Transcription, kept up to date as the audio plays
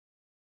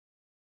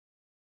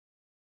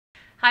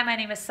Hi, my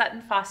name is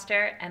Sutton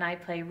Foster, and I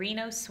play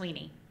Reno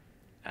Sweeney.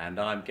 And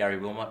I'm Gary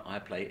Wilmot. I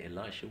play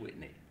Elisha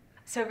Whitney.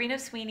 So Reno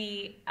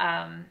Sweeney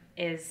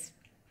is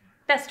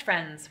best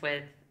friends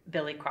with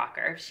Billy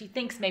Crocker. She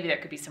thinks maybe there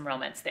could be some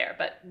romance there,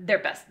 but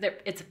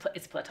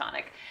it's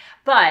platonic.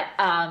 But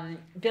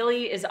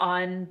Billy is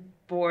on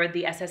board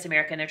the SS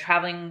American. They're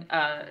traveling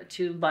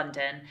to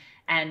London,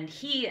 and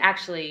he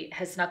actually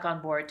has snuck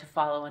on board to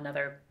follow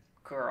another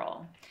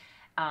girl.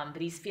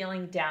 But he's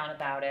feeling down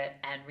about it,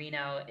 and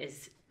Reno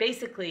is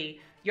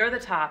basically "You're the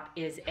Top"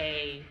 is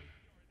a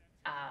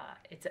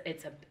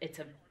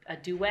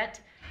duet,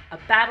 a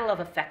battle of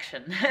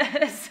affection.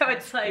 So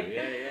it's like,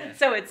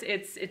 so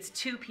it's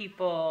two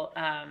people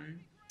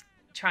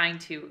trying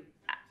to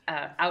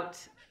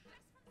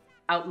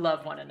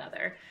outlove one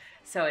another.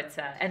 So it's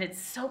and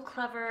it's so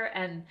clever,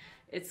 and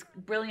it's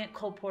brilliant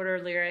Cole Porter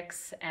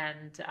lyrics,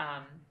 and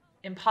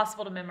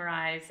impossible to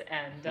memorize,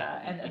 and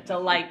a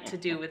delight to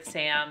do with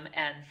Sam,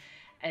 and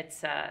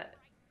it's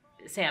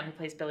Sam who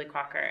plays Billy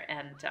Crocker,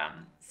 and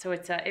so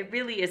it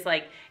really is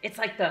like, it's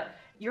like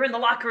you're in the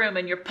locker room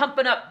and you're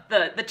pumping up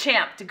the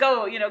champ to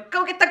go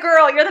get the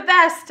girl, you're the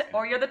best,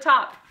 or you're the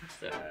top.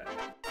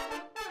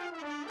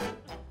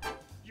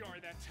 You're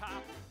the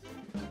top,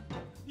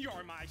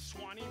 you're my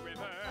Swanee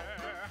River.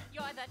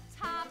 You're the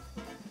top,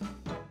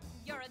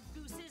 you're a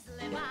goose's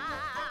liver.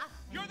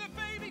 You're the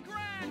baby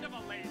grand of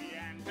a lady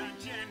and a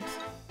gent.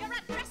 You're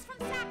a dress from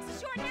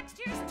Saks, your next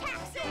year's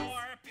taxes.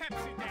 You're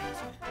Pepsi Dent.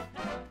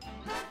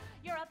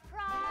 You're a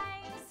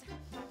prize,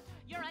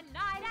 you're a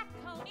night at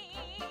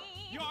Coney.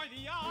 You're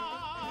the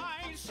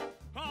eyes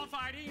of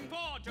fighting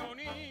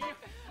Bordoni.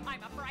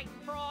 I'm a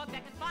frightened frog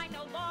that can find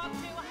no log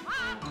to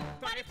hop.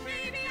 But if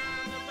baby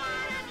on the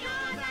bottom,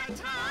 you're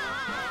the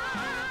top.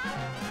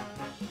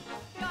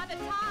 You're the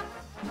top,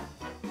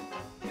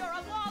 you're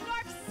a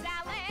Waldorf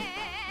salad.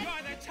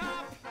 You're the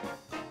top,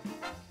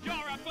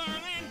 you're a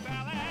Berlin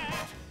ballet.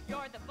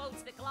 You're the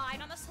boats that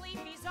glide on the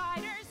sleepy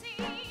Zuider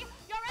Sea.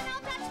 You're an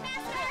old Dutch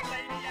master.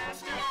 Lady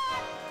Astor.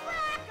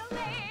 You're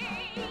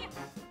broccoli.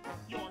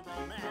 You're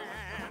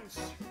romance.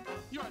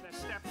 You're the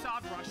steps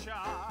of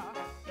Russia.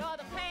 You're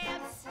the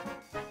pants.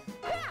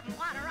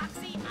 On a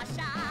Roxy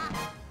Usher.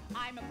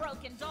 I'm a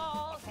broken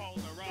doll. A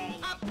folder roll.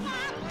 A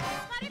pop.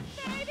 But if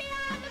baby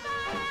on the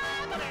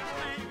bottom. But if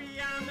baby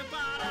on the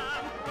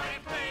bottom. But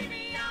if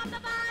baby on the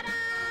bottom.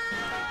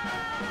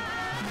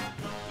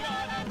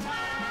 You're the top.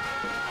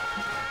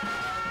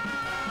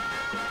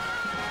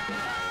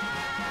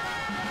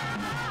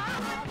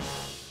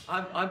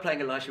 I'm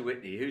playing Elisha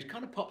Whitney, who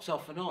kind of pops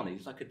off and on.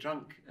 He's like a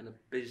drunk and a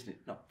business,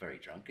 not very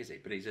drunk, is he?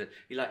 But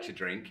he likes to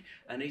drink,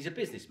 and he's a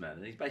businessman,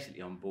 and he's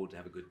basically on board to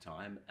have a good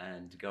time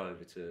and to go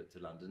over to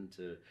London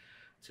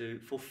to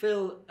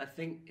fulfil, I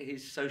think,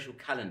 his social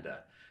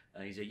calendar.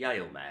 He's a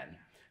Yale man,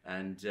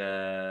 and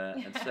so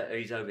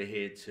he's over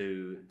here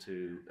to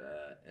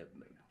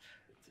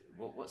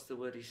what's the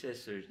word he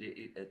says? To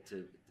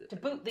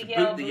boot the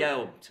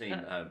Yale team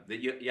home, the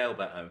Yale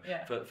boat home,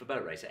 for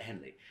boat race at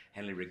Henley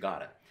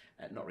Regatta.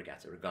 Not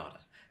regatta, regatta.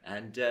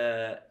 And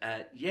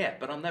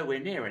but I'm nowhere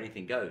near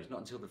Anything Goes, not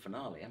until the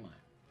finale, am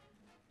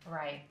I?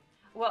 Right.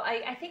 Well,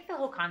 I think the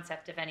whole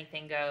concept of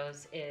Anything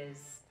Goes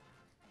is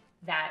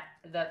that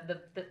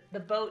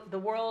the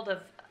world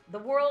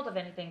of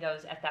Anything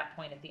Goes at that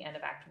point at the end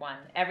of Act 1,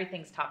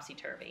 everything's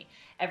topsy-turvy.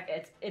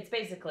 It's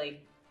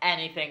basically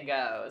anything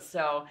goes.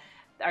 So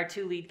our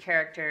two lead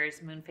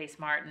characters, Moonface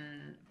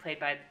Martin, played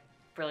by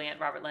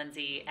brilliant Robert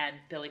Lindsay, and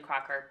Billy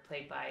Crocker,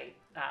 played by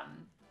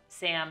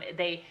Sam,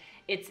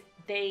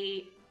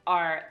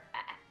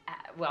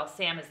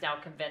 Sam has now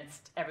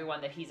convinced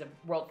everyone that he's a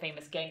world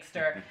famous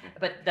gangster,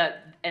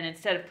 and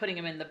instead of putting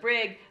him in the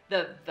brig,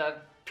 the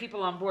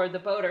people on board the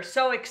boat are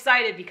so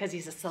excited because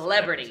he's a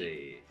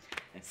celebrity.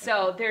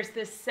 So there's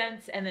this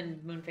sense, and then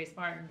Moonface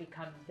Martin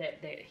becomes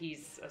that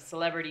he's a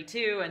celebrity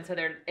too, and so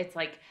it's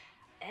like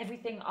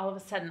everything all of a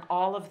sudden,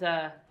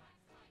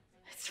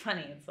 it's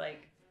funny, it's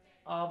like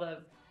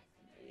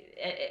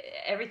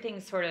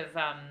everything's sort of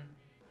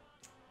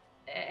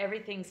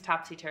everything's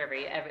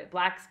topsy-turvy.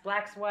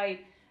 Black's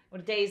white, what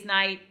a day's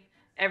night,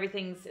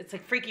 it's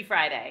like Freaky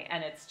Friday,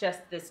 and it's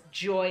just this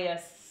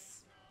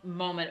joyous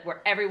moment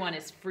where everyone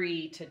is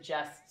free to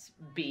just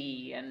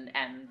be and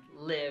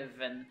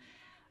live, and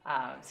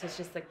so it's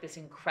just like this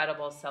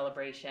incredible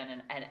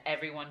celebration, and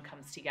everyone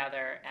comes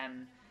together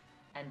and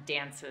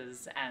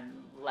dances and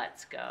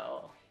lets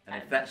go.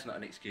 And if that's not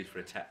an excuse for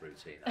a tap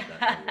routine, I don't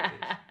know what it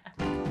is.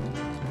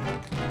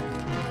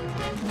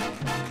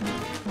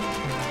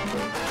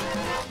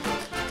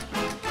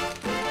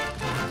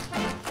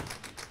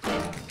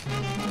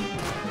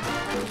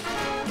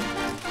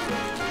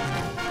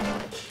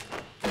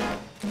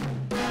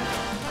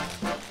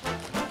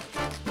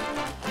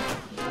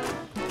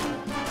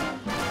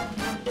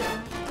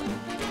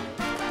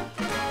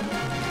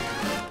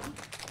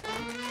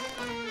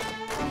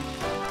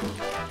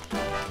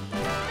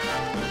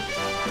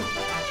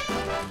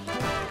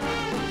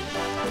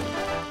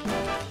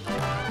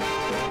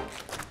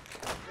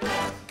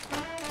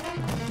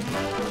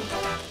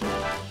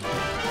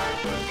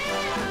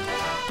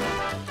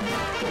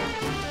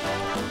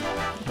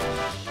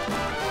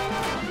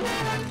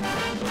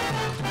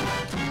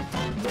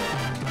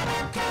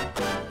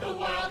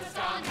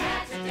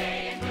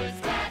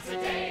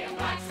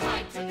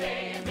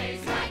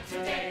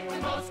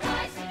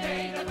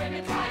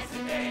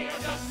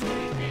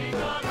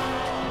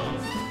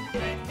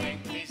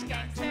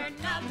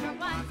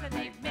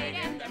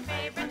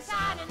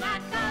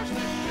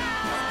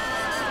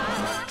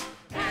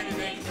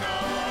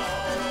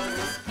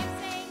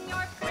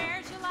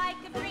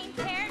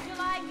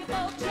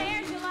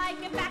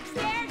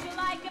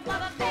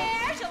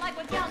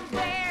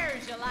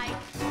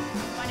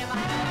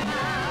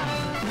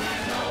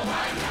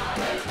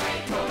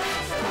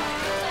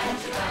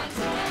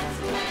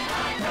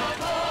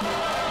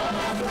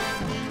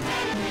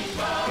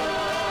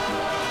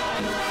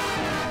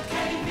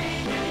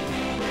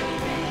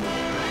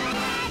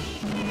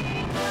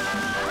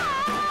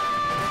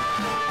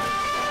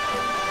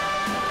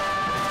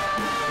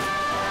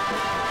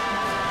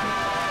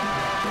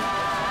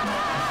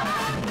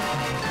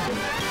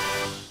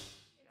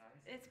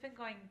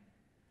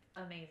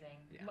 going amazing.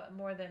 Yeah.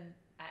 More than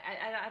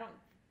I don't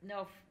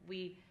know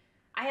if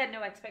I had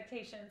no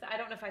expectations. I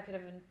don't know if I could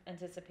have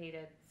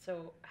anticipated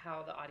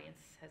how the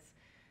audience has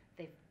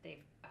they've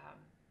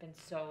been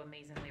so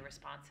amazingly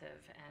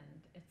responsive,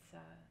 and it's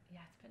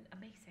been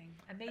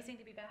amazing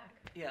to be back.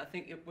 Yeah, I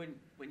think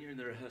when you're in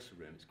the rehearsal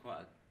room, it's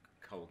quite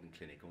cold and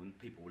clinical, and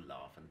people will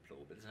laugh and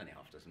applaud, but there's only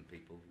half a dozen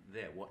people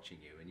there watching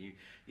you, and you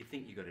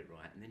think you got it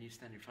right, and then you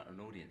stand in front of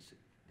an audience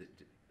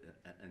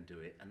and do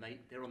it, and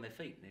they're on their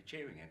feet and they're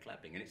cheering and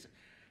clapping, and it's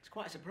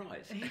quite a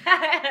surprise. It's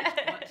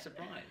quite a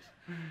surprise.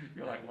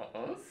 You're like, what,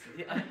 us?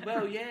 Yeah,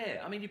 well,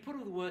 yeah. I mean, you put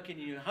all the work in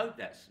and you hope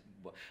that's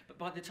but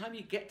by the time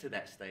you get to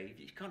that stage,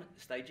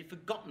 you've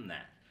forgotten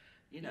that.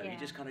 You know, you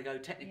just kind of go,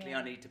 technically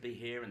I need to be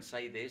here and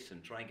say this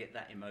and try and get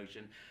that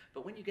emotion.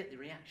 But when you get the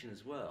reaction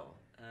as well,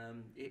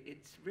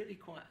 it's really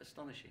quite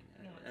astonishing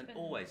and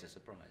always a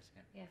surprise.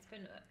 Yeah, it's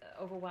been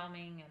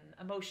overwhelming and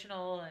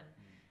emotional, and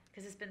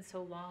because it's been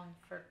so long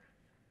for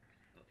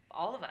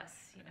all of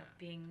us, you know,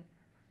 being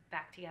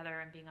back together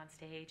and being on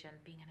stage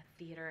and being in a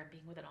theater and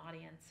being with an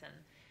audience, and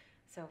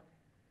so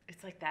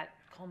it's like that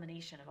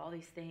culmination of all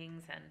these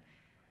things, and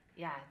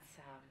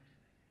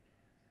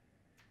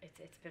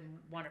it's been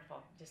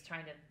wonderful. Just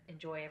trying to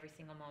enjoy every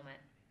single moment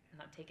and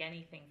not take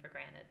anything for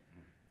granted.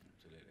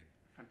 Absolutely.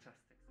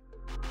 Fantastic.